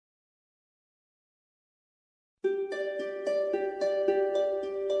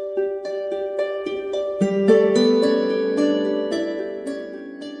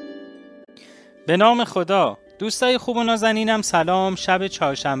به نام خدا. دوستای خوب و نازنینم سلام، شب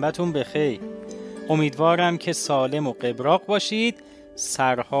چهارشنبه‌تون بخیر. امیدوارم که سالم و قبراق باشید،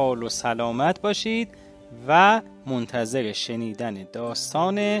 سرحال و سلامت باشید و منتظر شنیدن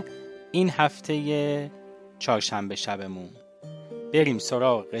داستان این هفته چهارشنبه شبمون. بریم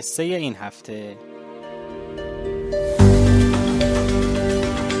سراغ قصه این هفته.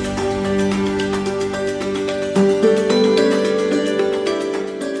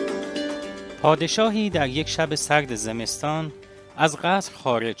 پادشاهی در یک شب سرد زمستان از قصر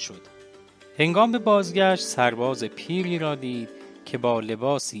خارج شد. هنگام بازگشت سرباز پیری را دید که با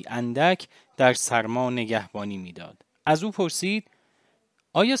لباسی اندک در سرما نگهبانی می‌داد. از او پرسید: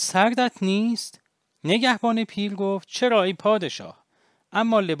 آیا سردت نیست؟ نگهبان پیر گفت: چرا ای پادشاه؟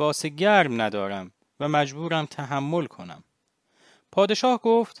 اما لباس گرم ندارم و مجبورم تحمل کنم. پادشاه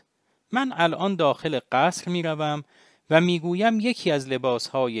گفت: من الان داخل قصر می‌روم و میگویم یکی از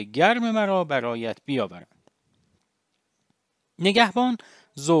لباسهای گرم مرا برایت بیاورند. نگهبان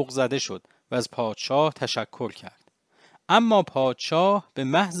ذوق زده شد و از پادشاه تشکر کرد. اما پادشاه به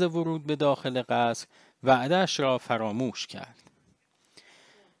محض ورود به داخل قصر وعده‌اش را فراموش کرد.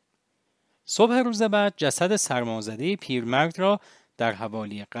 صبح روز بعد جسد سرمازده پیرمرد را در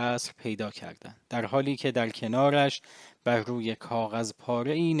حوالی قصر پیدا کردند، در حالی که در کنارش بر روی کاغذ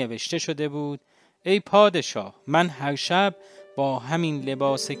پاره‌ای نوشته شده بود: ای پادشاه، من هر شب با همین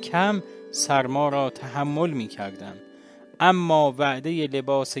لباس کم سرما را تحمل می کردم، اما وعده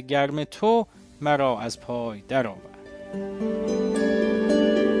لباس گرم تو مرا از پای درآورد.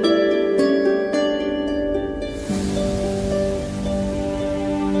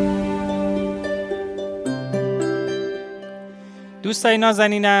 دوستای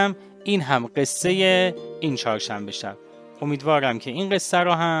نازنینم، این هم قصه این چهارشنبه شب. امیدوارم که این قصه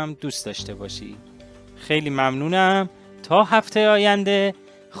را هم دوست داشته باشی. خیلی ممنونم. تا هفته آینده،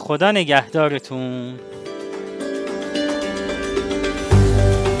 خدا نگهدارتون.